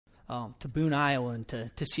to Boone, Iowa, and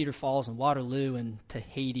to Cedar Falls and Waterloo and to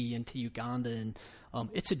Haiti and to Uganda. And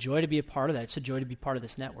it's a joy to be a part of that. It's a joy to be part of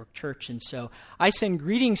this network church. And so I send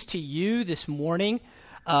greetings to you this morning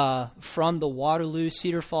from the Waterloo,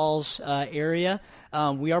 Cedar Falls area.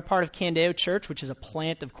 We are part of Candeo Church, which is a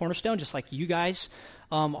plant of Cornerstone, just like you guys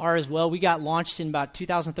are as well. We got launched in about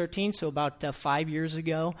 2013, so about 5 years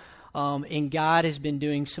ago. And God has been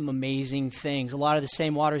doing some amazing things. A lot of the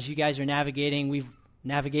same waters you guys are navigating, we've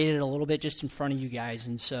navigated a little bit just in front of you guys.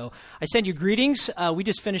 And so I send you greetings. We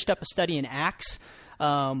just finished up a study in Acts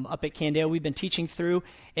up at Candeo. We've been teaching through,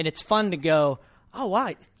 and it's fun to go, oh, wow,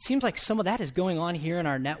 it seems like some of that is going on here in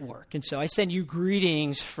our network. And so I send you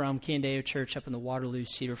greetings from Candeo Church up in the Waterloo,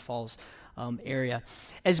 Cedar Falls area.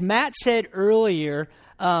 As Matt said earlier,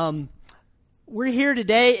 we're here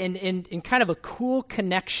today in kind of a cool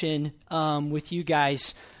connection with you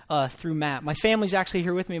guys through Matt. My family's actually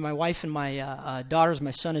here with me, my wife and my daughters.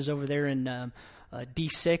 My son is over there in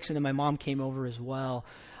D6, and then my mom came over as well.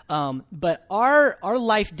 But our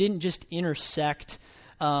life didn't just intersect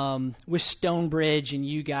with Stonebridge and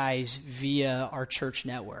you guys via our church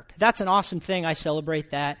network. That's an awesome thing. I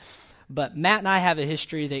celebrate that. But Matt and I have a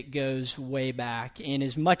history that goes way back. And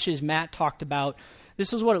as much as Matt talked about,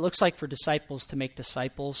 this is what it looks like for disciples to make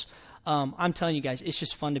disciples, I'm telling you guys, it's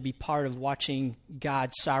just fun to be part of watching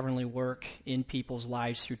God sovereignly work in people's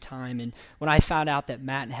lives through time. And when I found out that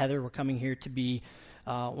Matt and Heather were coming here to be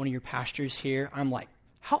one of your pastors here, I'm like,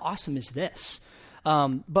 how awesome is this?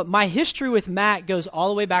 But my history with Matt goes all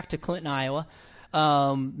the way back to Clinton, Iowa.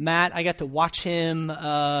 Matt, I got to watch him.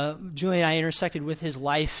 Julie and I intersected with his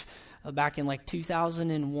life back in like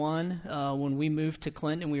 2001 when we moved to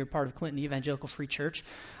Clinton, and we were part of Clinton Evangelical Free Church.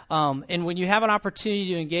 And when you have an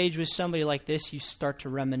opportunity to engage with somebody like this, you start to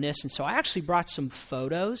reminisce. And so I actually brought some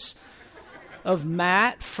photos of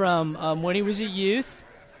Matt from when he was a youth.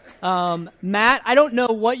 Matt, I don't know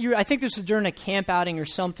what I think this was during a camp outing or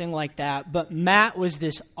something like that, but Matt was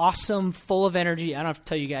this awesome, full of energy. I don't have to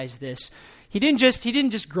tell you guys this. He didn't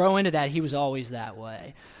just grow into that. He was always that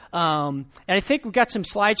way. And I think we've got some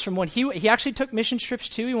slides from when he actually took mission trips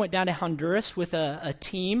too. He went down to Honduras with a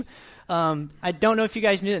team. I don't know if you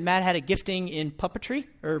guys knew that Matt had a gifting in puppetry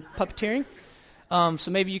or puppeteering.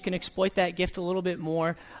 So maybe you can exploit that gift a little bit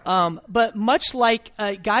more. But much like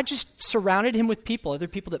God just surrounded him with people, other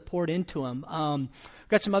people that poured into him. We've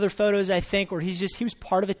got some other photos, I think, where he was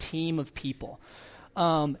part of a team of people.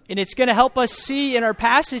 And it's going to help us see in our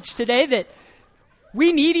passage today that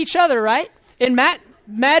we need each other, right? And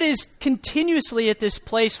Matt is continuously at this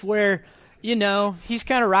place where, he's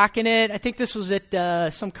kind of rocking it. I think this was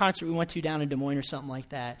at some concert we went to down in Des Moines or something like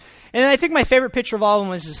that. And I think my favorite picture of all of them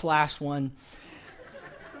was this last one.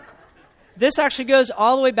 This actually goes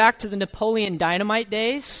all the way back to the Napoleon Dynamite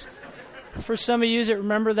days. For some of you that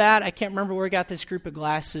remember that, I can't remember where I got this group of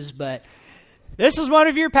glasses, but this is one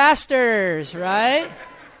of your pastors, right?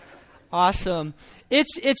 Awesome.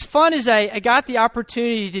 It's fun as I got the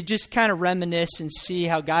opportunity to just kind of reminisce and see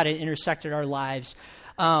how God had intersected our lives.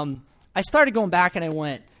 I started going back and I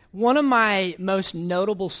went, one of my most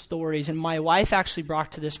notable stories, and my wife actually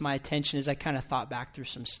brought to this my attention as I kind of thought back through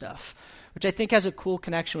some stuff, which I think has a cool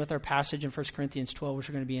connection with our passage in 1 Corinthians 12, which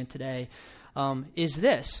we're going to be in today, is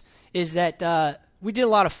that we did a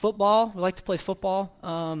lot of football. We like to play football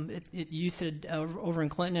at youth over in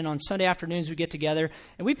Clinton, and on Sunday afternoons we get together,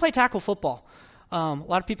 and we play tackle football. A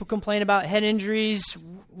lot of people complain about head injuries.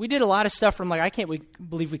 We did a lot of stuff from I can't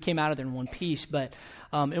believe we came out of there in one piece, but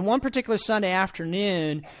in one particular Sunday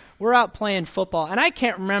afternoon, we're out playing football, and I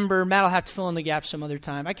can't remember, Matt will have to fill in the gaps some other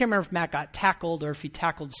time. I can't remember if Matt got tackled or if he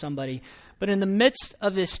tackled somebody, but in the midst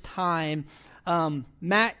of this time,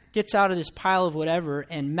 Matt gets out of this pile of whatever,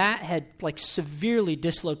 and Matt had severely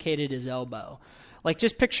dislocated his elbow.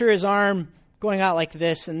 Just picture his arm going out like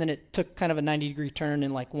this, and then it took kind of a 90-degree turn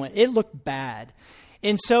and went. It looked bad.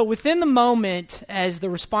 And so within the moment, as the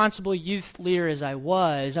responsible youth leader as I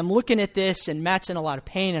was, I'm looking at this, and Matt's in a lot of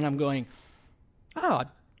pain, and I'm going, oh,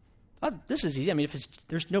 this is easy. I mean, if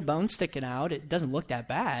there's no bone sticking out, it doesn't look that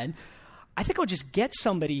bad. I think I'll just get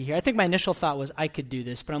somebody here. I think my initial thought was I could do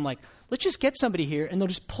this, but I'm like, let's just get somebody here, and they'll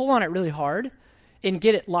just pull on it really hard and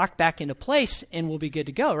get it locked back into place, and we'll be good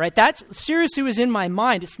to go, right? That seriously was in my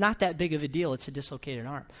mind. It's not that big of a deal. It's a dislocated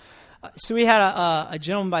arm. So we had a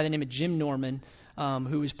gentleman by the name of Jim Norman,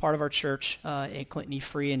 who was part of our church at Clinton E.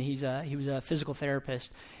 Free, and he was a physical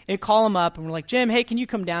therapist. And call him up, and we're like, Jim, hey, can you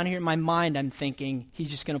come down here? In my mind, I'm thinking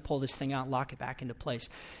he's just going to pull this thing out and lock it back into place.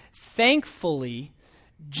 Thankfully,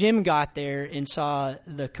 Jim got there and saw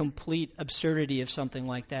the complete absurdity of something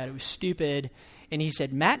like that. It was stupid, and he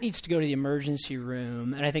said, Matt needs to go to the emergency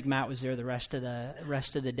room. And I think Matt was there the rest of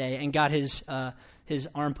the day and got his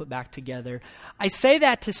arm put back together. I say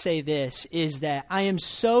that to say this, is that I am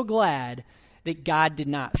so glad that God did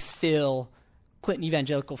not fill Clinton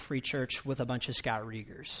Evangelical Free Church with a bunch of Scott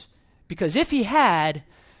Regers. Because if he had,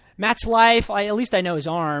 Matt's life, at least I know his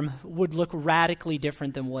arm, would look radically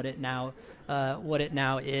different than what it now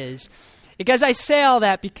is. Because I say all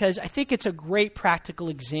that because I think it's a great practical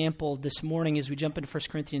example this morning as we jump into 1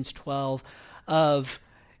 Corinthians 12 of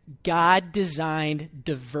God designed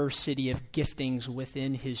diversity of giftings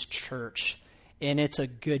within his church. And it's a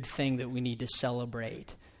good thing that we need to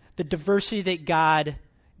celebrate. The diversity that God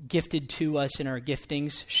gifted to us in our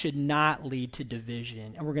giftings should not lead to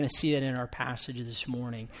division. And we're going to see that in our passage this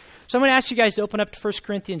morning. So I'm going to ask you guys to open up to 1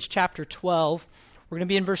 Corinthians chapter 12. We're going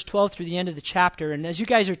to be in verse 12 through the end of the chapter. And as you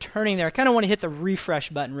guys are turning there, I kind of want to hit the refresh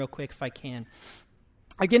button real quick if I can.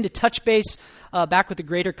 Again, to touch base back with the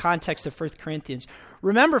greater context of 1 Corinthians.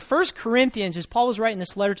 Remember, 1 Corinthians, as Paul was writing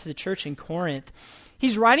this letter to the church in Corinth,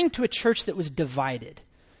 he's writing to a church that was divided.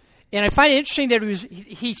 And I find it interesting that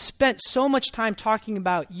he spent so much time talking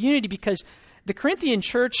about unity because the Corinthian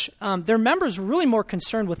church, their members were really more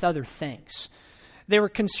concerned with other things. They were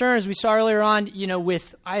concerned, as we saw earlier on,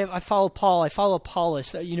 with, I follow Paul, I follow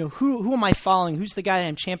Apollos, who am I following? Who's the guy that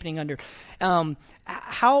I'm championing under?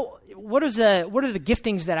 What are the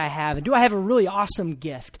giftings that I have? And do I have a really awesome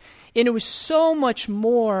gift? And it was so much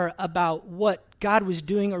more about what God was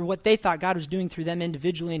doing or what they thought God was doing through them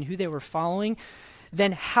individually and who they were following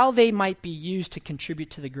than how they might be used to contribute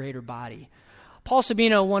to the greater body. Paul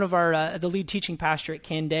Sabino, one of the lead teaching pastor at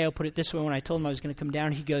Candeo, put it this way when I told him I was going to come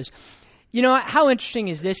down. He goes, how interesting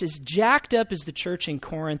is this? As jacked up as the church in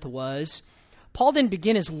Corinth was, Paul didn't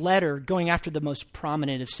begin his letter going after the most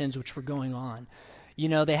prominent of sins which were going on.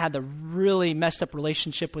 They had the really messed up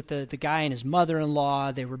relationship with the guy and his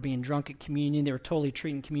mother-in-law. They were being drunk at communion. They were totally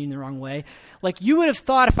treating communion the wrong way. Like you would have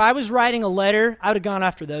thought if I was writing a letter, I would have gone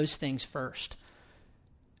after those things first.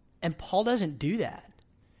 And Paul doesn't do that.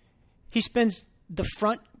 He spends the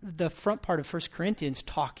front part of 1 Corinthians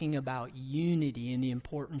talking about unity and the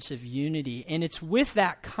importance of unity. And it's with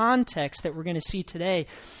that context that we're going to see today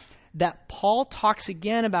that Paul talks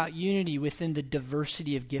again about unity within the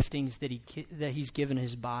diversity of giftings that he's given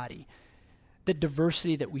his body, the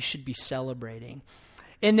diversity that we should be celebrating.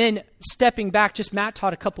 And then stepping back, just Matt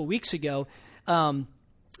taught a couple weeks ago,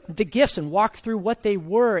 the gifts and walk through what they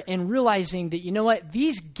were and realizing that,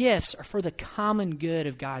 these gifts are for the common good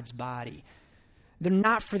of God's body. They're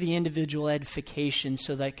not for the individual edification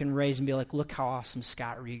so that I can raise and be like, look how awesome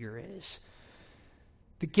Scott Reger is.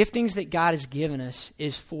 The giftings that God has given us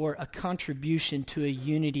is for a contribution to a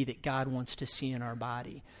unity that God wants to see in our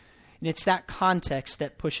body. And it's that context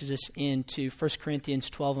that pushes us into 1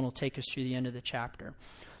 Corinthians 12 and will take us through the end of the chapter.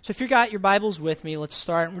 So if you've got your Bibles with me, let's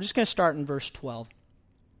start. We're just going to start in verse 12.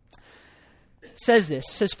 It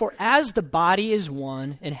says, for as the body is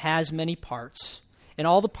one and has many parts, and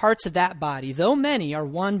all the parts of that body, though many, are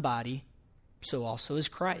one body, so also is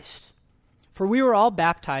Christ. For we were all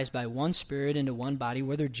baptized by one Spirit into one body,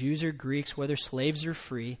 whether Jews or Greeks, whether slaves or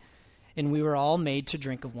free, and we were all made to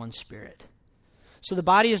drink of one Spirit. So the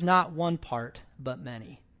body is not one part, but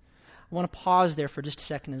many. I want to pause there for just a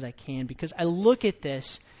second as I can, because I look at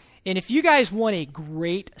this, and if you guys want a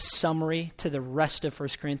great summary to the rest of 1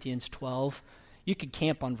 Corinthians 12, you could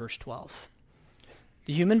camp on verse 12.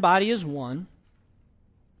 The human body is one.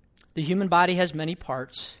 The human body has many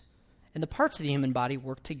parts, and the parts of the human body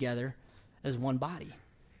work together as one body.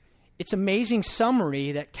 It's an amazing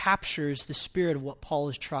summary that captures the spirit of what Paul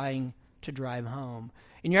is trying to drive home.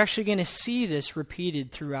 And you're actually going to see this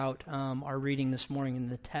repeated throughout our reading this morning in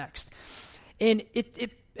the text. And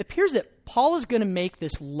it appears that Paul is going to make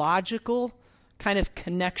this logical kind of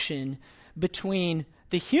connection between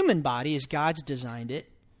the human body as God's designed it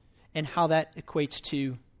and how that equates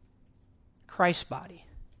to Christ's body,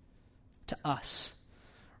 to us,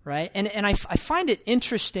 right? And I find it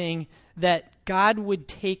interesting that God would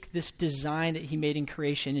take this design that he made in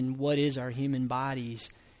creation and what is our human bodies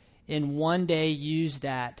and one day use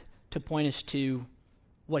that to point us to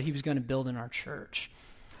what he was going to build in our church.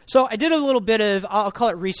 So I did a little bit of, I'll call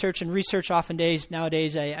it research, and research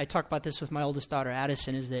nowadays, I talk about this with my oldest daughter,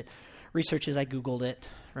 Addison, is that research is I Googled it,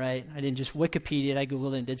 right? I didn't just Wikipedia it, I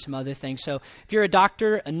Googled it and did some other things. So if you're a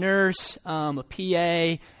doctor, a nurse, a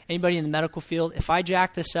PA, anybody in the medical field, if I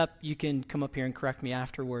jack this up, you can come up here and correct me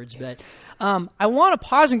afterwards. But I want to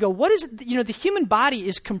pause and go, what is it? The human body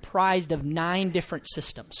is comprised of 9 different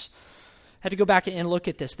systems. I had to go back and look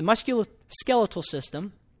at this. The musculoskeletal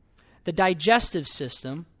system, the digestive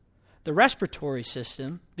system, the respiratory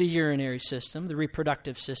system, the urinary system, the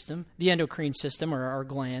reproductive system, the endocrine system, or our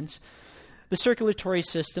glands, the circulatory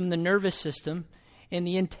system, the nervous system, and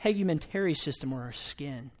the integumentary system, or our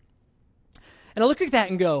skin. And I look at that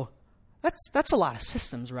and go, that's a lot of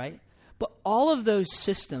systems, right? But all of those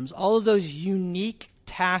systems, all of those unique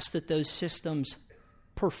tasks that those systems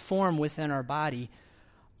perform within our body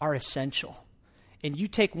are essential. And you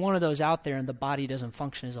take one of those out there and the body doesn't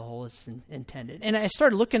function as a whole as intended. And I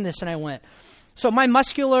started looking at this and I went, so my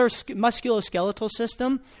musculoskeletal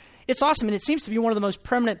system, it's awesome. And it seems to be one of the most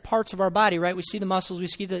permanent parts of our body, right? We see the muscles, we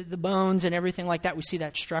see the bones and everything like that. We see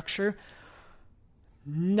that structure.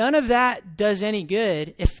 None of that does any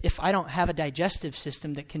good if I don't have a digestive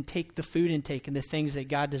system that can take the food intake and the things that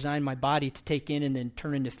God designed my body to take in and then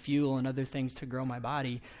turn into fuel and other things to grow my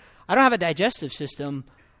body. I don't have a digestive system.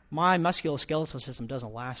 My musculoskeletal system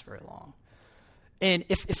doesn't last very long. And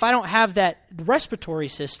if I don't have that respiratory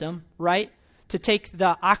system, right, to take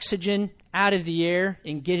the oxygen out of the air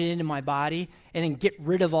and get it into my body and then get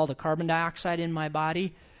rid of all the carbon dioxide in my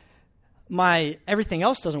body, everything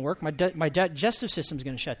else doesn't work. My digestive system is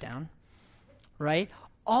going to shut down, right?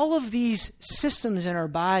 All of these systems in our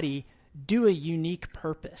body do a unique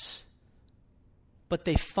purpose, but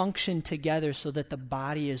they function together so that the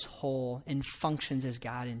body is whole and functions as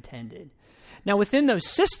God intended. Now, within those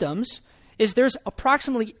systems there's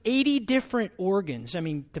approximately 80 different organs. I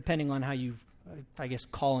mean, depending on how you, I guess,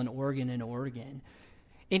 call an organ.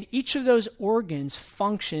 And each of those organs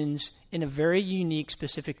functions in a very unique,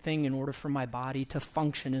 specific thing in order for my body to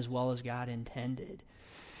function as well as God intended.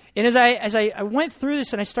 And as I went through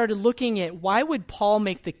this and I started looking at why would Paul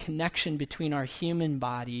make the connection between our human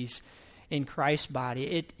bodies in Christ's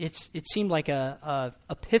body, it seemed like a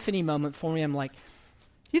epiphany moment for me. I'm like,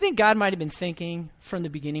 you think God might have been thinking from the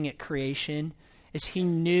beginning at creation as he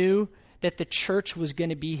knew that the church was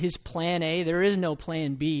going to be his plan A? There is no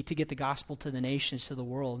plan B to get the gospel to the nations, to the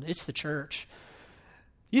world. It's the church.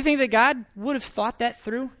 You think that God would have thought that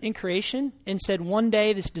through in creation and said one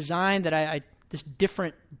day this design that the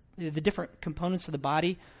different components of the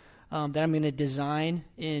body that I'm going to design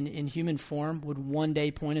in human form would one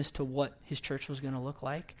day point us to what his church was going to look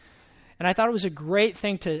like? And I thought it was a great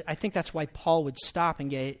thing I think that's why Paul would stop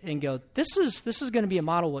and go, this is going to be a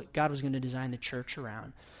model what God was going to design the church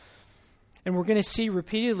around. And we're going to see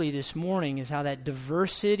repeatedly this morning is how that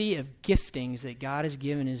diversity of giftings that God has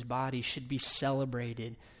given his body should be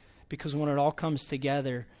celebrated. Because when it all comes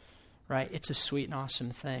together, right, it's a sweet and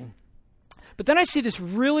awesome thing. But then I see this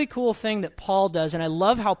really cool thing that Paul does, and I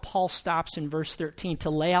love how Paul stops in verse 13 to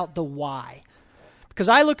lay out the why. Because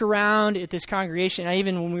I look around at this congregation,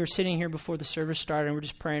 even when we were sitting here before the service started and we're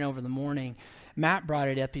just praying over the morning, Matt brought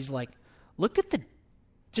it up. He's like, look at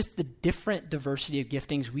just the different diversity of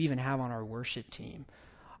giftings we even have on our worship team.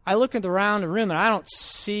 I look around the room and I don't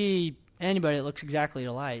see anybody that looks exactly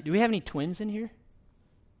alike. Do we have any twins in here?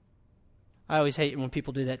 I always hate when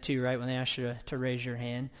people do that too, right? When they ask you to raise your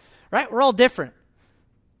hand. Right? We're all different.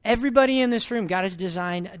 Everybody in this room, God has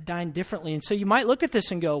designed differently. And so you might look at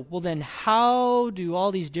this and go, well, then how do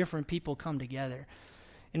all these different people come together?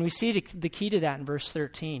 And we see the key to that in verse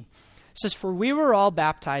 13. It says, for we were all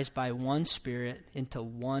baptized by one Spirit into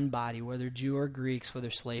one body, whether Jew or Greeks, whether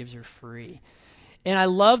slaves or free. And I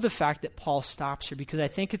love the fact that Paul stops here because I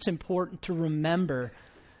think it's important to remember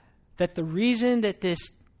that the reason that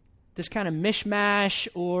this kind of mishmash,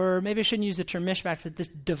 or maybe I shouldn't use the term mishmash, but this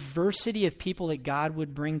diversity of people that God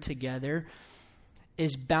would bring together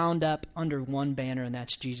is bound up under one banner, and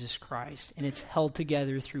that's Jesus Christ. And it's held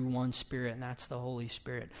together through one Spirit, and that's the Holy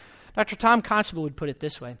Spirit. Dr. Tom Constable would put it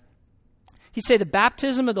this way. He'd say the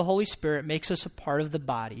baptism of the Holy Spirit makes us a part of the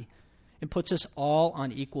body and puts us all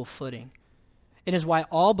on equal footing. It is why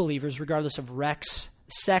all believers, regardless of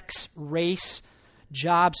sex, race,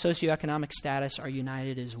 job, socioeconomic status, are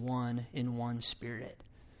united as one in one Spirit.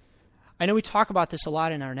 I know we talk about this a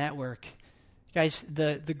lot in our network. Guys,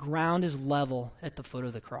 the ground is level at the foot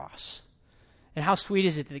of the cross. And how sweet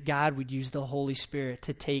is it that God would use the Holy Spirit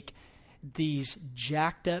to take these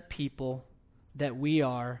jacked up people that we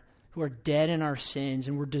are, who are dead in our sins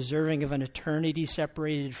and we're deserving of an eternity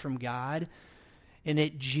separated from God, and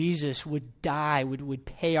that Jesus would die, would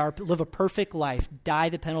live a perfect life, die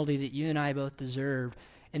the penalty that you and I both deserved,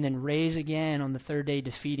 and then raise again on the third day,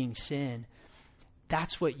 defeating sin.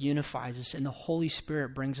 That's what unifies us, and the Holy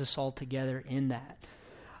Spirit brings us all together in that.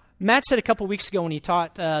 Matt said a couple weeks ago when he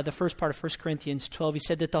taught the first part of 1 Corinthians 12, he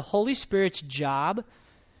said that the Holy Spirit's job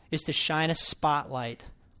is to shine a spotlight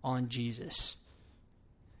on Jesus.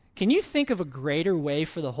 Can you think of a greater way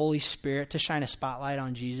for the Holy Spirit to shine a spotlight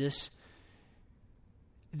on Jesus?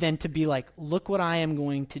 than to be like, look what I am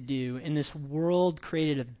going to do in this world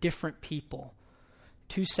created of different people,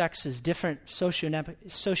 two sexes, different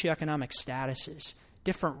socioeconomic statuses,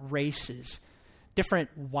 different races,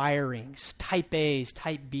 different wirings, type A's,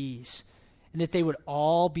 type B's, and that they would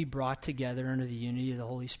all be brought together under the unity of the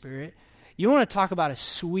Holy Spirit. You want to talk about a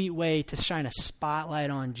sweet way to shine a spotlight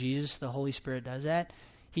on Jesus? The Holy Spirit does that.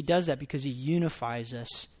 He does that because he unifies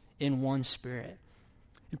us in one Spirit.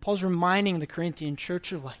 And Paul's reminding the Corinthian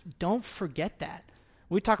church of, like, don't forget that.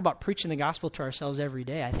 We talk about preaching the gospel to ourselves every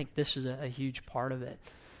day. I think this is a huge part of it.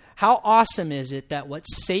 How awesome is it that what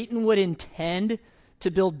Satan would intend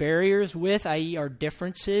to build barriers with, i.e. our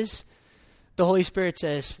differences, the Holy Spirit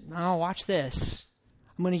says, no, watch this.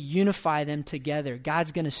 I'm going to unify them together.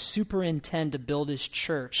 God's going to superintend to build his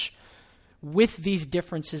church with these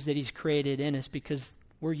differences that he's created in us because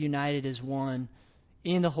we're united as one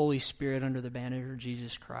in the Holy Spirit under the banner of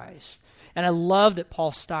Jesus Christ. And I love that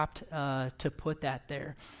Paul stopped to put that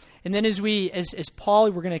there. And then as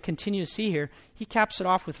Paul, we're going to continue to see here, he caps it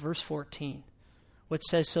off with verse 14, which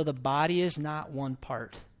says, so the body is not one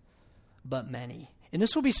part, but many. And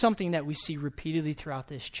this will be something that we see repeatedly throughout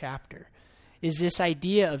this chapter, is this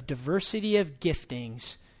idea of diversity of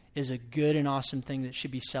giftings is a good and awesome thing that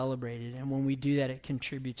should be celebrated. And when we do that, it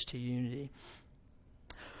contributes to unity.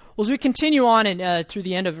 Well, as we continue on through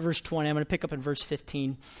the end of verse 20, I'm going to pick up in verse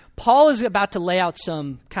 15. Paul is about to lay out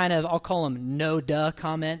some kind of, I'll call them no-duh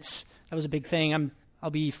comments. That was a big thing.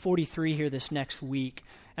 I'll be 43 here this next week.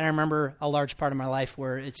 And I remember a large part of my life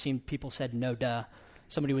where it seemed people said no-duh.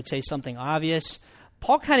 Somebody would say something obvious.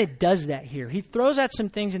 Paul kind of does that here. He throws out some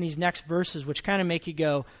things in these next verses which kind of make you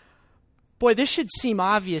go, boy, this should seem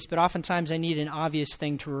obvious, but oftentimes I need an obvious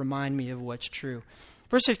thing to remind me of what's true.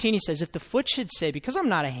 Verse 15, he says, if the foot should say, because I'm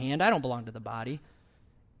not a hand, I don't belong to the body,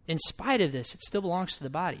 in spite of this, it still belongs to the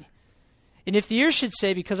body. And if the ear should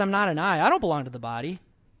say, because I'm not an eye, I don't belong to the body,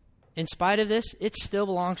 in spite of this, it still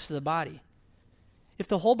belongs to the body. If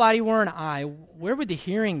the whole body were an eye, where would the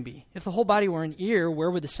hearing be? If the whole body were an ear, where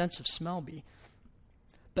would the sense of smell be?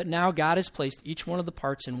 But now God has placed each one of the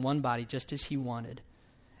parts in one body just as he wanted.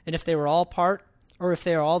 And if they were all part, or if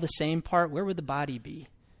they are all the same part, where would the body be?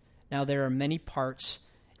 Now there are many parts,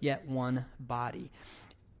 yet one body.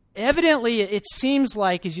 Evidently, it seems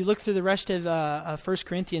like, as you look through the rest of 1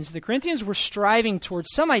 Corinthians, the Corinthians were striving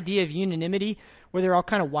towards some idea of unanimity where they're all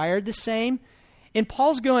kind of wired the same. And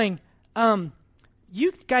Paul's going,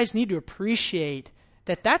 you guys need to appreciate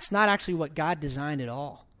that that's not actually what God designed at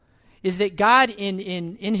all. Is that God,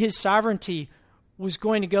 in his sovereignty, was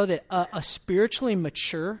going to go that a spiritually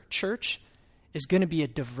mature church is going to be a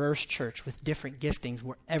diverse church with different giftings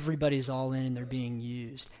where everybody's all in and they're being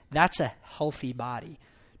used. That's a healthy body.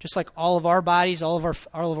 Just like all of our bodies, all of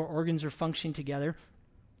our organs are functioning together.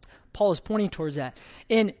 Paul is pointing towards that.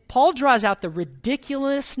 And Paul draws out the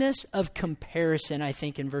ridiculousness of comparison, I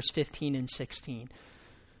think, in verse 15 and 16.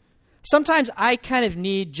 Sometimes I kind of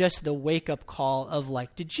need just the wake-up call of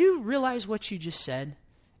like, did you realize what you just said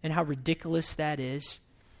and how ridiculous that is?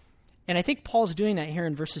 And I think Paul's doing that here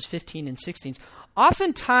in verses 15 and 16.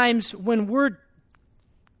 Oftentimes, when we're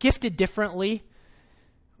gifted differently,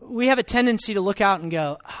 we have a tendency to look out and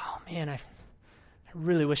go, oh man, I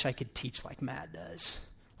really wish I could teach like Matt does.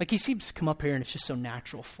 Like he seems to come up here and it's just so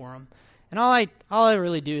natural for him. And all I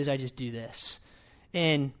really do is I just do this.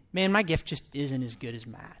 And man, my gift just isn't as good as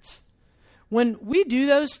Matt's. When we do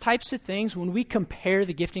those types of things, when we compare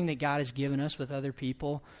the gifting that God has given us with other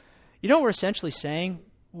people, you know what we're essentially saying?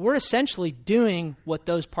 We're essentially doing what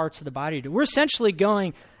those parts of the body do. We're essentially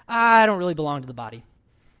going, I don't really belong to the body.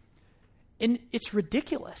 And it's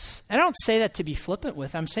ridiculous. I don't say that to be flippant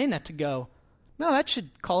with. I'm saying that to go, no, that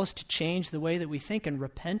should call us to change the way that we think and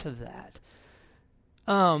repent of that.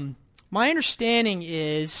 My understanding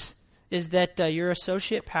is that your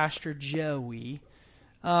associate pastor, Joey,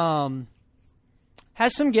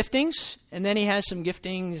 has some giftings, and then he has some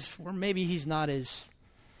giftings where maybe he's not as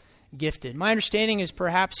gifted. My understanding is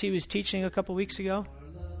perhaps he was teaching a couple weeks ago.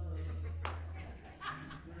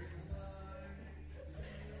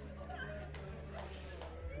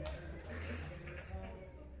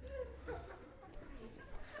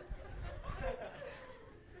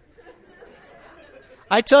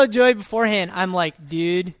 I told Joey beforehand, I'm like,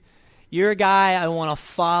 dude, you're a guy I want to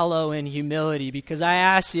follow in humility, because I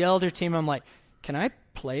asked the elder team, I'm like, can I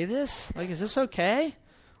play this? Like, is this okay?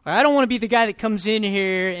 I don't want to be the guy that comes in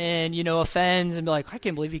here and, offends and be like, I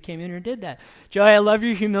can't believe he came in here and did that. Joey, I love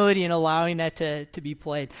your humility in allowing that to be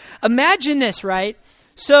played. Imagine this, right?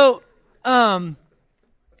 So, imagine,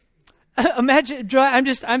 Joey,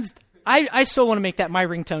 I still want to make that my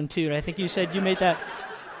ringtone too. And I think you said you made that.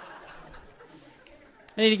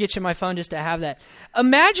 I need to get you my phone just to have that.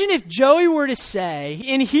 Imagine if Joey were to say,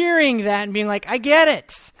 in hearing that and being like, I get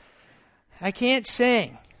it. I can't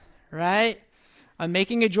sing, right? I'm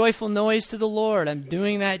making a joyful noise to the Lord. I'm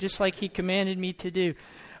doing that just like he commanded me to do.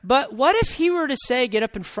 But what if he were to say, get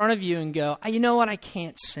up in front of you and go, you know what, I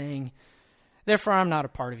can't sing. Therefore, I'm not a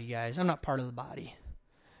part of you guys. I'm not part of the body.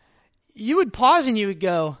 You would pause and you would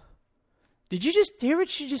go, did you just hear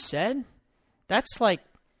what you just said? That's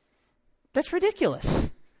ridiculous,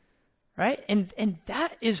 right? And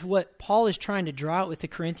that is what Paul is trying to draw out with the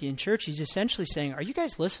Corinthian church. He's essentially saying, are you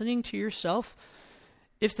guys listening to yourself?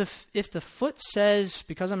 If the foot says,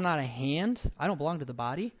 because I'm not a hand, I don't belong to the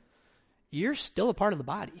body, you're still a part of the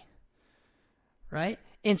body, right?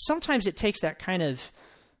 And sometimes it takes that kind of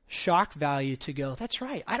shock value to go, that's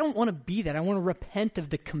right, I don't want to be that. I want to repent of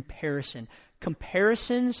the comparison.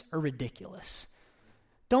 Comparisons are ridiculous.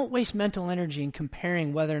 Don't waste mental energy in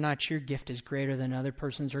comparing whether or not your gift is greater than another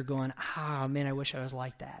person's or going, man, I wish I was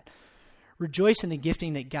like that. Rejoice in the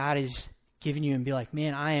gifting that God has given you and be like,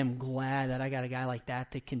 man, I am glad that I got a guy like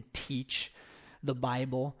that can teach the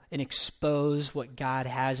Bible and expose what God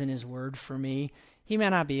has in his word for me. He may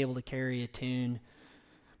not be able to carry a tune,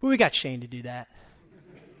 but we got Shane to do that,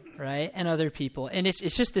 right? And other people. And it's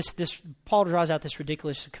just this Paul draws out this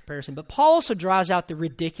ridiculous comparison, but Paul also draws out the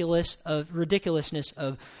ridiculousness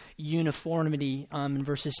of uniformity in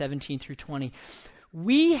verses 17 through 20.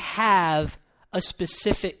 We have a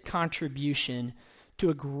specific contribution to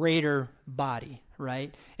a greater body,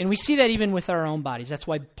 right? And we see that even with our own bodies. That's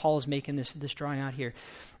why Paul is making this drawing out here.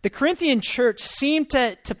 The Corinthian church seemed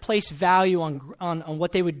to place value on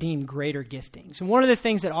what they would deem greater giftings. And one of the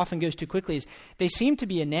things that often goes too quickly is they seem to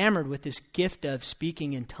be enamored with this gift of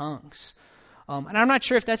speaking in tongues. And I'm not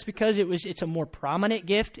sure if that's because it's a more prominent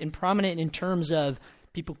gift, and prominent in terms of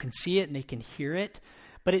people can see it and they can hear it.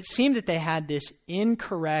 But it seemed that they had this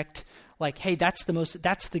incorrect, like, hey, that's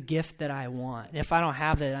the gift that I want. And if I don't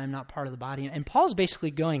have that, I'm not part of the body. And Paul's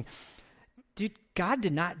basically going, dude, God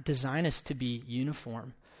did not design us to be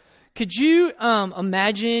uniform. Could you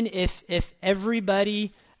imagine if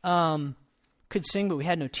everybody could sing, but we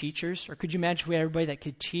had no teachers? Or could you imagine if we had everybody that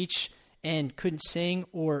could teach and couldn't sing?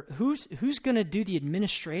 Or who's going to do the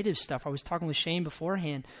administrative stuff? I was talking with Shane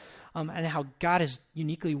beforehand, and how God has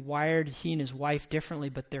uniquely wired he and his wife differently,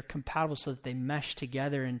 but they're compatible so that they mesh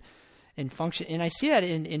together and function. And I see that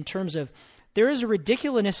in terms of there is a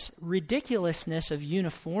ridiculousness of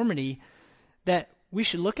uniformity that we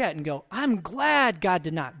should look at and go, I'm glad God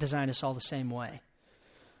did not design us all the same way.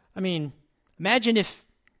 I mean, imagine if,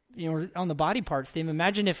 on the body part theme,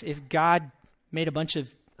 imagine if God made a bunch of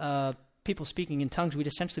people speaking in tongues, we'd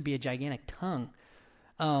essentially be a gigantic tongue.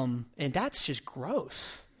 And that's just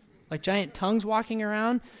gross. Like giant tongues walking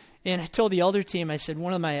around. And I told the elder team, I said,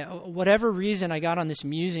 whatever reason I got on this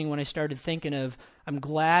musing when I started thinking of, I'm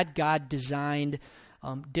glad God designed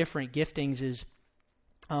different giftings is,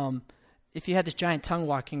 if you had this giant tongue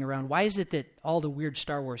walking around, why is it that all the weird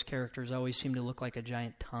Star Wars characters always seem to look like a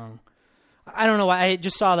giant tongue? I don't know why. I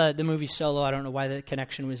just saw the movie Solo. I don't know why the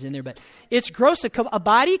connection was in there, but it's gross. A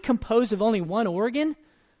body composed of only one organ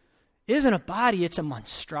isn't a body, it's a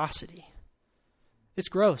monstrosity. It's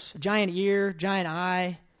gross. A giant ear, giant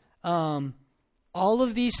eye, all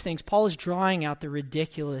of these things. Paul is drawing out the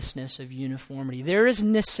ridiculousness of uniformity. There is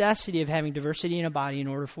necessity of having diversity in a body in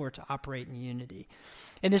order for it to operate in unity.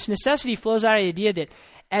 And this necessity flows out of the idea that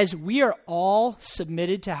as we are all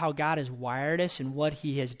submitted to how God has wired us and what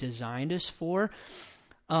he has designed us for,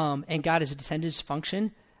 and God has intended us to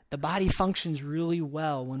function, the body functions really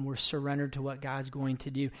well when we're surrendered to what God's going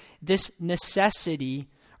to do. This necessity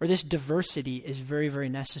or this diversity is very, very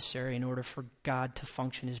necessary in order for God to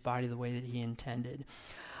function his body the way that he intended.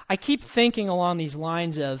 I keep thinking along these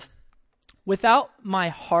lines of, without my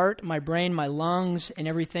heart, my brain, my lungs, and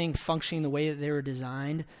everything functioning the way that they were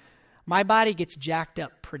designed, my body gets jacked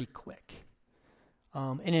up pretty quick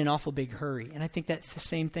in an awful big hurry. And I think that the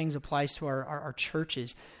same things applies to our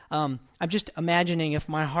churches. I'm just imagining if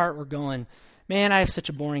my heart were going, man, I have such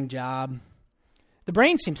a boring job. The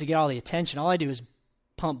brain seems to get all the attention. All I do is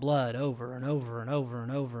pump blood over and over and over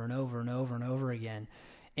and over and over and over and over again.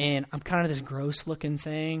 And I'm kind of this gross-looking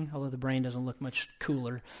thing, although the brain doesn't look much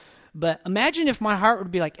cooler. But imagine if my heart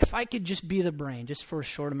would be like, if I could just be the brain just for a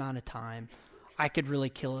short amount of time, I could really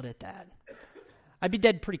kill it at that. I'd be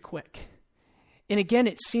dead pretty quick. And again,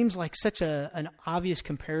 it seems like such an obvious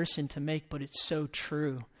comparison to make, but it's so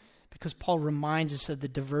true because Paul reminds us of the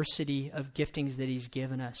diversity of giftings that he's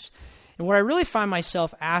given us. And what I really find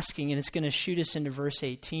myself asking, and it's going to shoot us into verse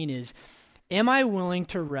 18, is, am I willing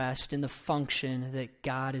to rest in the function that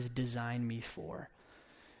God has designed me for?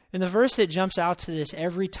 And the verse that jumps out to this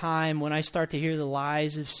every time when I start to hear the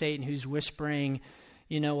lies of Satan who's whispering,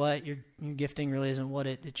 you know what, your gifting really isn't what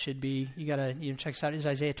it should be. You got to check this out, is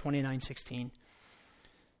Isaiah 29:16.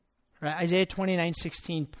 Right? Isaiah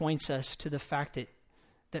 29:16 points us to the fact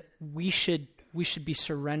that we should be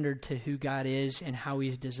surrendered to who God is and how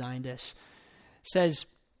he's designed us. It says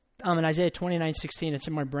in Isaiah 29:16, it's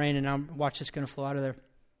in my brain, and I'll watch it's going to flow out of there.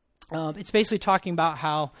 It's basically talking about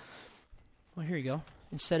how, well, here you go.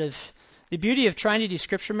 Instead of, the beauty of trying to do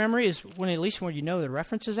scripture memory is when at least when you know the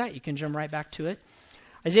reference is at, you can jump right back to it.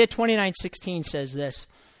 Isaiah 29:16 says this.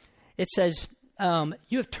 It says,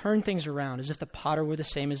 you have turned things around as if the potter were the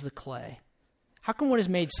same as the clay. How can what is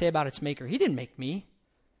made say about its maker, he didn't make me?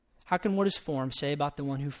 How can what is formed say about the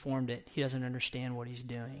one who formed it, he doesn't understand what he's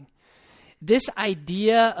doing? This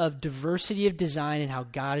idea of diversity of design and how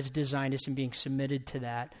God has designed us and being submitted to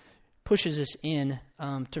that pushes us in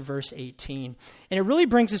to verse 18. And it really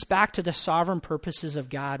brings us back to the sovereign purposes of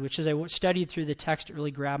God, which as I studied through the text, it really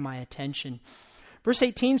grabbed my attention. Verse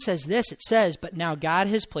 18 says this, it says, but now God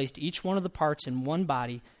has placed each one of the parts in one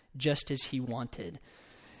body just as he wanted.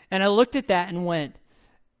 And I looked at that and went,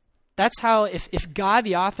 that's how, if God,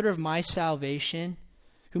 the author of my salvation,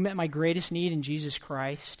 who met my greatest need in Jesus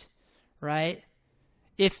Christ, right?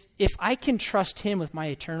 If I can trust him with my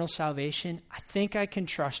eternal salvation, I think I can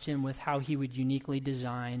trust him with how he would uniquely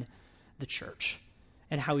design the church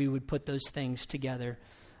and how he would put those things together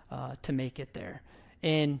to make it there.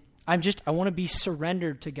 And I want to be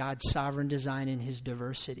surrendered to God's sovereign design and his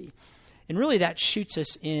diversity. And really that shoots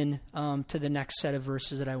us in to the next set of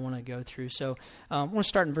verses that I want to go through. So I want to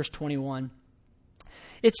start in verse 21.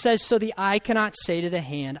 It says, so the eye cannot say to the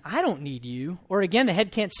hand, I don't need you. Or again, the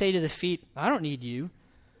head can't say to the feet, I don't need you.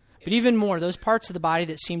 But even more, those parts of the body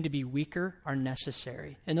that seem to be weaker are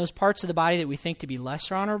necessary. And those parts of the body that we think to be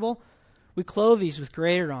less honorable, we clothe these with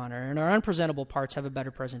greater honor, and our unpresentable parts have a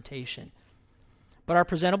better presentation. But our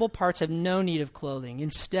presentable parts have no need of clothing.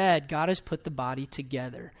 Instead, God has put the body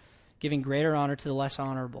together, giving greater honor to the less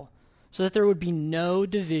honorable, so that there would be no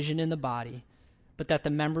division in the body, but that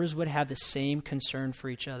the members would have the same concern for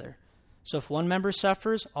each other. So if one member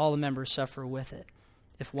suffers, all the members suffer with it.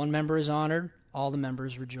 If one member is honored, all the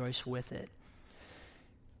members rejoice with it.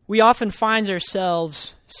 We often find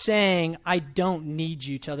ourselves saying, I don't need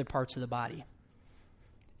you to other parts of the body.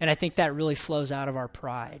 And I think that really flows out of our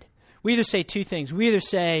pride. We either say two things. We either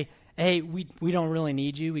say, hey, we don't really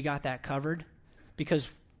need you. We got that covered because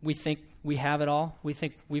we think we have it all. We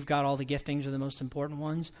think we've got all the giftings are the most important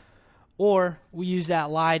ones. Or we use that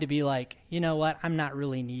lie to be like, you know what, I'm not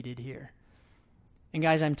really needed here. And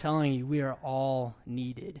guys, I'm telling you, we are all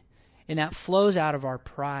needed. And that flows out of our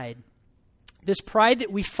pride. This pride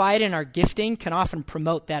that we fight in our gifting can often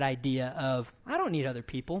promote that idea of, I don't need other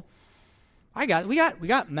people. We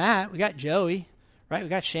got Matt, we got Joey, right? We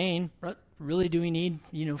got Shane. What really do we need,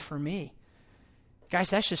 for me? Guys,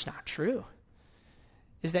 that's just not true.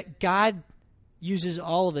 Is that God uses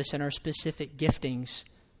all of us in our specific giftings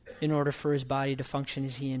in order for his body to function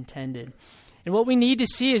as he intended. And what we need to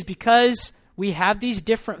see is because we have these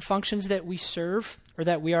different functions that we serve or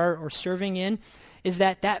that we are serving in, is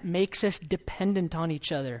that makes us dependent on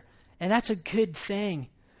each other. And that's a good thing.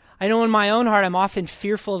 I know in my own heart, I'm often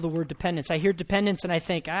fearful of the word dependence. I hear dependence and I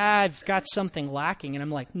think, I've got something lacking. And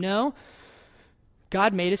I'm like, no,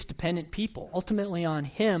 God made us dependent people, ultimately on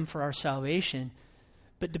him for our salvation.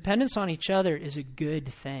 But dependence on each other is a good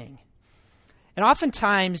thing. And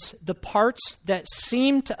oftentimes, the parts that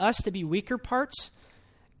seem to us to be weaker parts,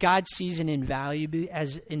 God sees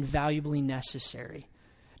as invaluably necessary.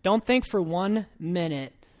 Don't think for 1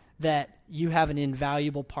 minute that you have an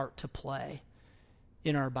invaluable part to play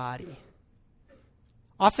in our body.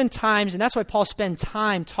 Oftentimes, and that's why Paul spends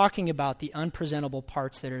time talking about the unpresentable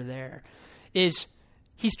parts that are there, is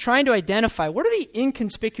he's trying to identify what are the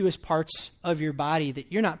inconspicuous parts of your body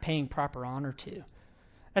that you're not paying proper honor to.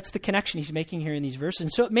 That's the connection he's making here in these verses.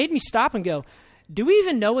 And so it made me stop and go, do we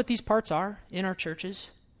even know what these parts are in our churches?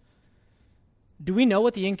 Do we know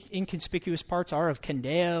what the inconspicuous parts are of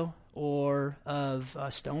Condeo or of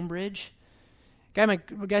Stonebridge?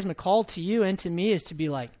 Guys, my call to you and to me is to be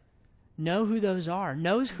like, know who those are.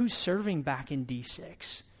 Know who's serving back in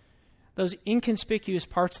D6. Those inconspicuous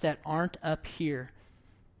parts that aren't up here,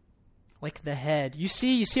 like the head. You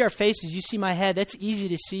see our faces. You see my head. That's easy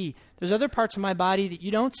to see. There's other parts of my body that you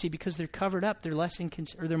don't see because they're covered up. They're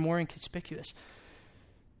they're more inconspicuous.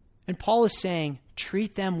 And Paul is saying,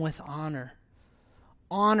 treat them with honor.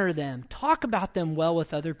 Honor them. Talk about them well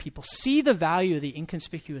with other people. See the value of the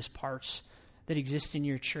inconspicuous parts that exist in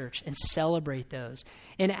your church and celebrate those.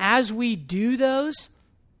 And as we do those,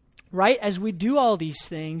 right? As we do all these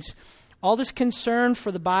things, all this concern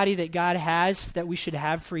for the body that God has, that we should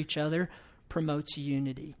have for each other, promotes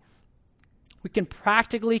unity. We can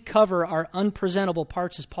practically cover our unpresentable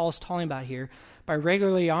parts, as Paul's talking about here, by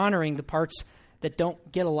regularly honoring the parts that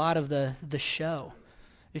don't get a lot of the show,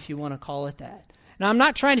 if you want to call it that. Now, I'm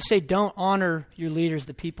not trying to say don't honor your leaders,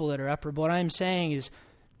 the people that are up, but what I'm saying is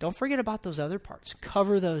don't forget about those other parts.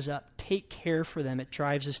 Cover those up. Take care for them. It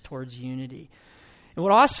drives us towards unity. And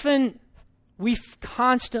what often we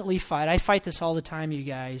constantly fight, I fight this all the time, you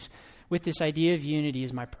guys, with this idea of unity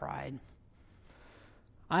is my pride.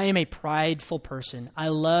 I am a prideful person. I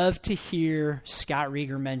love to hear Scott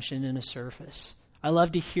Reger mentioned in a service. I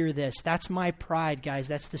love to hear this. That's my pride, guys.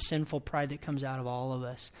 That's the sinful pride that comes out of all of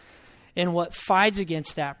us. And what fights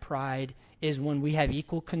against that pride is when we have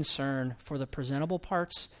equal concern for the presentable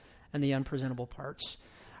parts and the unpresentable parts.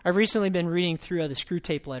 I've recently been reading through the Screw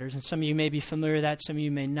Tape Letters, and some of you may be familiar with that, some of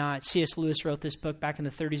you may not. C.S. Lewis wrote this book back in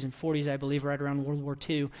the 30s and 40s, I believe, right around World War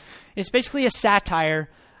II. It's basically a satire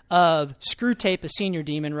of Screw Tape, a senior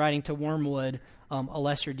demon, writing to Wormwood, a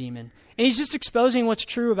lesser demon. And he's just exposing what's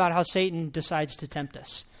true about how Satan decides to tempt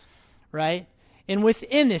us, right? And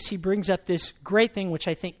within this, he brings up this great thing which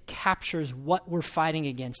I think captures what we're fighting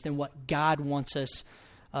against and what God wants us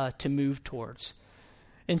to move towards.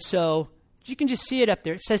 And so you can just see it up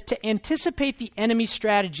there. It says to anticipate the enemy's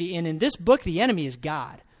strategy. And in this book, the enemy is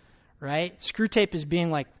God, right? Screw Tape is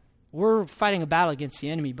being like, we're fighting a battle against the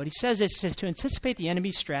enemy. But he says this, he says to anticipate the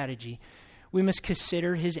enemy's strategy, we must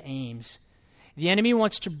consider his aims. The enemy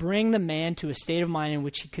wants to bring the man to a state of mind in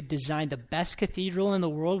which he could design the best cathedral in the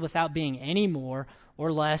world without being any more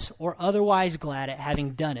or less or otherwise glad at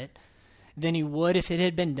having done it than he would if it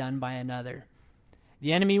had been done by another.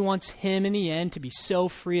 The enemy wants him in the end to be so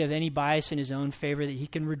free of any bias in his own favor that he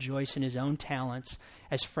can rejoice in his own talents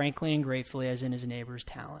as frankly and gratefully as in his neighbor's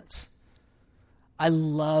talents. I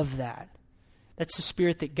love that. That's the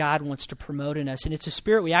spirit that God wants to promote in us. And it's a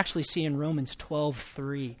spirit we actually see in Romans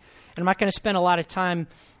 12:3. And I'm not going to spend a lot of time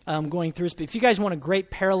going through this, but if you guys want a great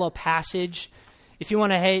parallel passage, if you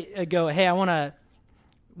want to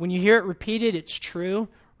when you hear it repeated, it's true.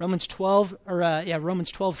 Romans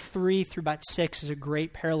 12:3 through about 6 is a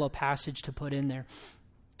great parallel passage to put in there.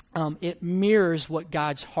 It mirrors what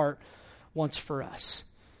God's heart wants for us.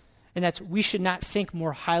 And that's, we should not think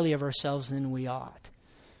more highly of ourselves than we ought,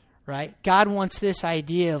 right? God wants this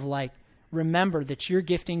idea of like, remember that your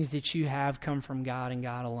giftings that you have come from God and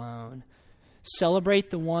God alone. Celebrate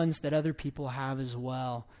the ones that other people have as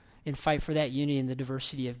well and fight for that unity and the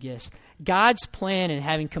diversity of gifts. God's plan in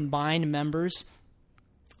having combined members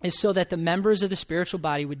is so that the members of the spiritual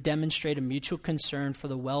body would demonstrate a mutual concern for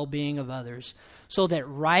the well-being of others, so that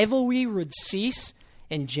rivalry would cease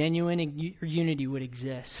and genuine unity would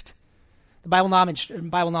exist. The Bible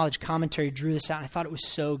Knowledge Commentary drew this out, and I thought it was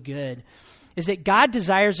so good, is that God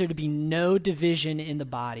desires there to be no division in the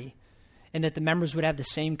body and that the members would have the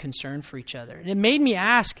same concern for each other. And it made me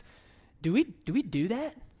ask, do we do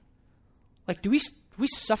that? Like, do we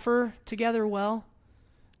suffer together well?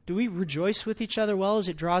 Do we rejoice with each other well, as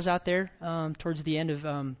it draws out there towards the end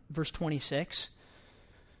of verse 26?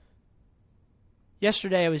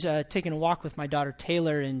 Yesterday, I was taking a walk with my daughter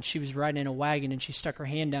Taylor, and she was riding in a wagon, and she stuck her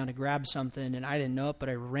hand down to grab something, and I didn't know it, but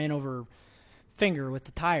I ran over her finger with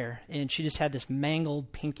the tire, and she just had this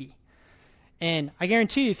mangled pinky. And I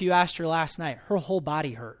guarantee you, if you asked her last night, her whole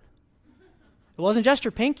body hurt. It wasn't just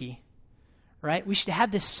her pinky, right? We should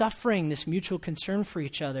have this suffering, this mutual concern for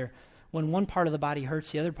each other. When one part of the body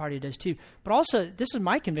hurts, the other party does too. But also, this is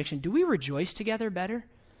my conviction, do we rejoice together better?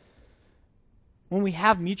 When we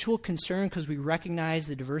have mutual concern because we recognize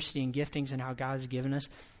the diversity and giftings and how God has given us,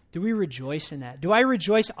 do we rejoice in that? Do I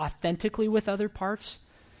rejoice authentically with other parts?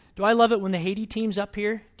 Do I love it when the Haiti team's up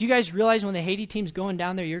here? Do you guys realize when the Haiti team's going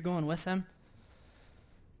down there, you're going with them?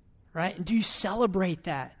 Right? And do you celebrate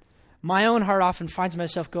that? My own heart often finds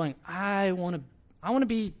myself going, I want to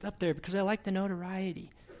be up there because I like the notoriety.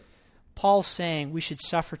 Paul's saying we should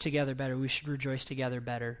suffer together better. We should rejoice together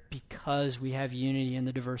better because we have unity in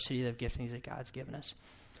the diversity of giftings that God's given us.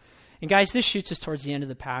 And guys, this shoots us towards the end of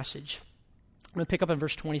the passage. I'm going to pick up in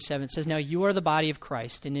verse 27. It says, now you are the body of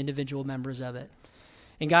Christ and individual members of it.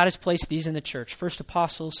 And God has placed these in the church. First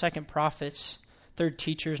apostles, second prophets, third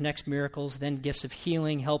teachers, next miracles, then gifts of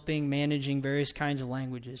healing, helping, managing various kinds of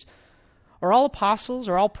languages. Are all apostles?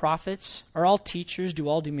 Are all prophets? Are all teachers? Do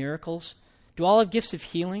all do miracles? Do all have gifts of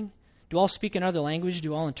healing? Do all speak in other languages?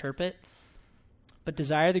 Do all interpret? But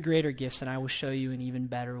desire the greater gifts, and I will show you an even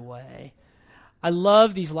better way. I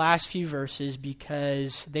love these last few verses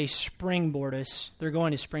because they springboard us. They're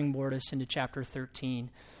going to springboard us into chapter 13.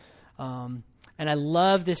 And And I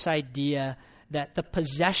love this idea that the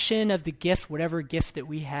possession of the gift, whatever gift that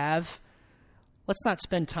we have, let's not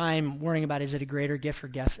spend time worrying about is it a greater gift or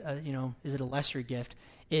gift, is it a lesser gift,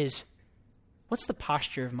 is what's the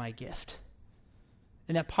posture of my gift?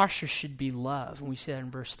 And that posture should be love. And we see that in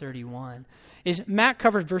verse 31. Matt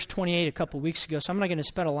covered verse 28 a couple weeks ago, so I'm not going to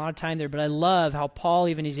spend a lot of time there, but I love how Paul,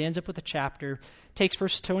 even as he ends up with the chapter, takes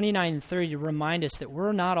verses 29 and 30 to remind us that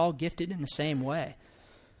we're not all gifted in the same way.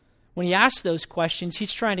 When he asks those questions,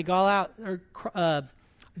 he's trying to draw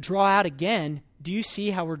out again, do you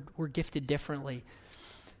see how we're gifted differently?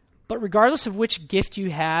 But regardless of which gift you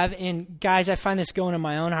have, and guys, I find this going in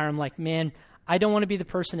my own heart, I'm like, man, I don't want to be the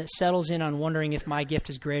person that settles in on wondering if my gift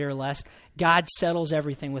is greater or less. God settles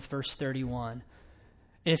everything with verse 31.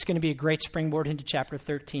 And it's going to be a great springboard into chapter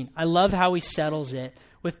 13. I love how he settles it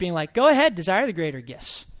with being like, go ahead, desire the greater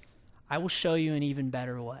gifts. I will show you an even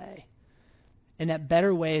better way. And that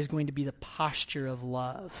better way is going to be the posture of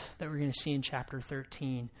love that we're going to see in chapter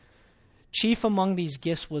 13. Chief among these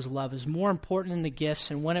gifts was love. It was more important than the gifts,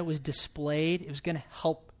 and when it was displayed, it was going to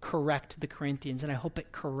help correct the Corinthians, and I hope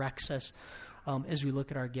it corrects us as we look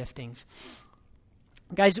at our giftings.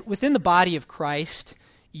 Guys, within the body of Christ,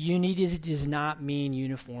 unity does not mean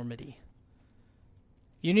uniformity.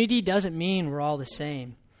 Unity doesn't mean we're all the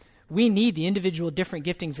same. We need the individual different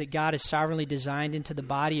giftings that God has sovereignly designed into the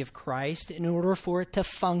body of Christ in order for it to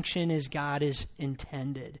function as God is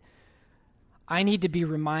intended. I need to be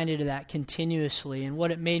reminded of that continuously, and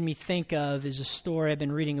what it made me think of is a story. I've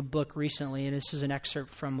been reading a book recently, and this is an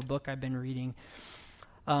excerpt from a book I've been reading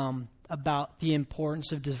about the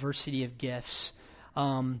importance of diversity of gifts.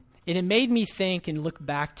 And it made me think and look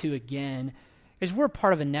back to again, because we're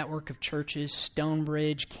part of a network of churches,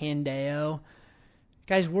 Stonebridge, Candeo.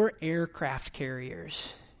 Guys, we're aircraft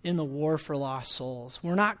carriers in the war for lost souls.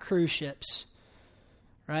 We're not cruise ships,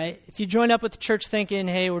 right? If you join up with the church thinking,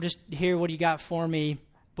 hey, we're just here, what do you got for me?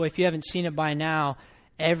 Boy, if you haven't seen it by now,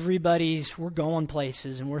 we're going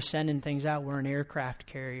places and we're sending things out. We're an aircraft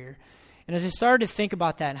carrier. And as I started to think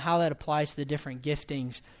about that and how that applies to the different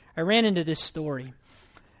giftings, I ran into this story.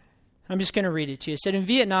 I'm just going to read it to you. It said, in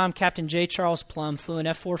Vietnam, Captain J. Charles Plum flew an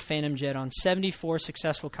F-4 Phantom jet on 74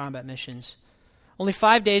 successful combat missions. Only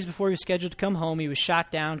 5 days before he was scheduled to come home, he was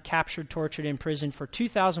shot down, captured, tortured, and imprisoned for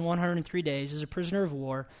 2,103 days as a prisoner of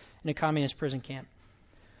war in a communist prison camp.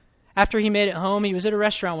 After he made it home, he was at a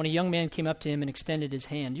restaurant when a young man came up to him and extended his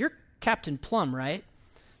hand. You're Captain Plum, right?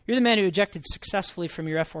 You're the man who ejected successfully from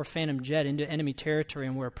your F-4 Phantom jet into enemy territory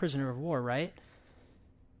and were a prisoner of war, right?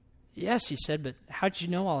 Yes, he said, but how did you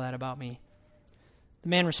know all that about me? The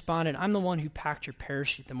man responded, I'm the one who packed your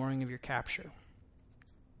parachute the morning of your capture.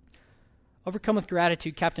 Overcome with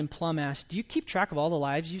gratitude, Captain Plum asked, do you keep track of all the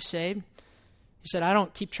lives you saved? He said, I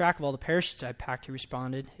don't keep track of all the parachutes I packed, he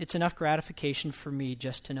responded. It's enough gratification for me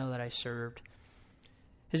just to know that I served.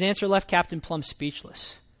 His answer left Captain Plum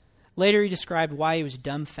speechless. Later, he described why he was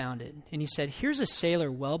dumbfounded, and he said, here's a sailor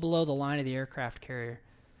well below the line of the aircraft carrier.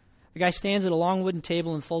 The guy stands at a long wooden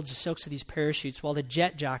table and folds the silks of these parachutes while the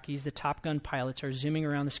jet jockeys, the Top Gun pilots, are zooming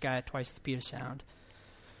around the sky at twice the speed of sound.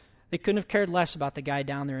 They couldn't have cared less about the guy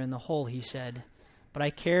down there in the hole, he said, but I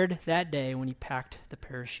cared that day when he packed the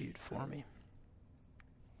parachute for me.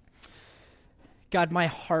 God, my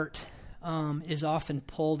heart is often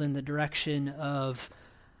pulled in the direction of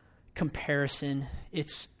comparison.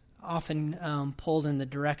 It's often pulled in the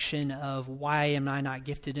direction of why am I not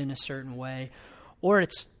gifted in a certain way? Or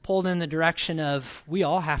it's pulled in the direction of we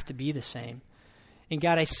all have to be the same. And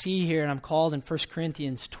God, I see here, and I'm called in 1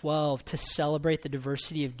 Corinthians 12 to celebrate the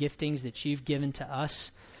diversity of giftings that you've given to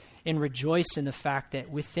us and rejoice in the fact that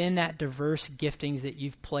within that diverse giftings that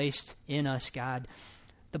you've placed in us, God,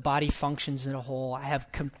 the body functions as a whole. I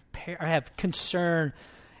have concern,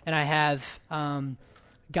 and I have,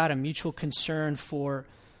 God, a mutual concern for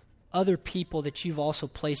other people that you've also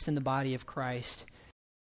placed in the body of Christ.